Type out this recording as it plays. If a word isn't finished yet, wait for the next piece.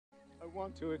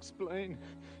want to explain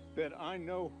that I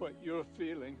know what you're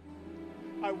feeling.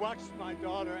 I watched my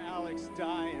daughter Alex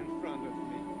die in front of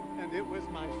me, and it was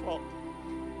my fault.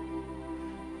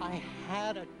 I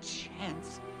had a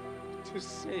chance to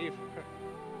save her,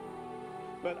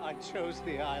 but I chose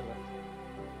the island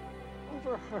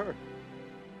over her.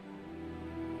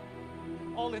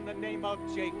 All in the name of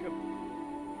Jacob.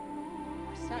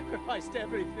 I sacrificed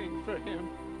everything for him,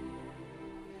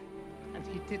 and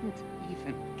he didn't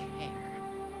even care.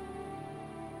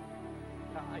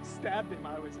 I stabbed him.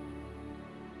 I was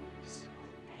so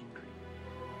angry,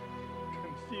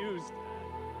 confused.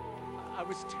 I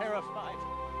was terrified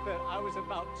that I was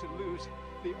about to lose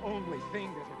the only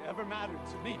thing that had ever mattered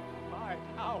to me, my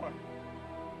power.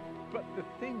 But the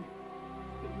thing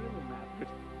that really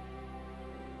mattered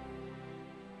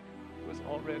was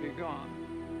already gone.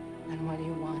 And what do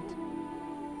you want?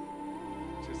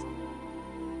 Just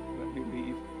let me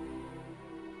leave.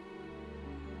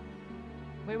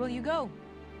 Where will you go?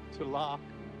 To Locke.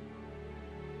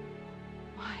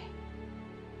 Why?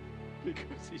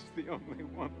 Because he's the only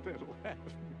one that'll have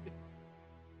me.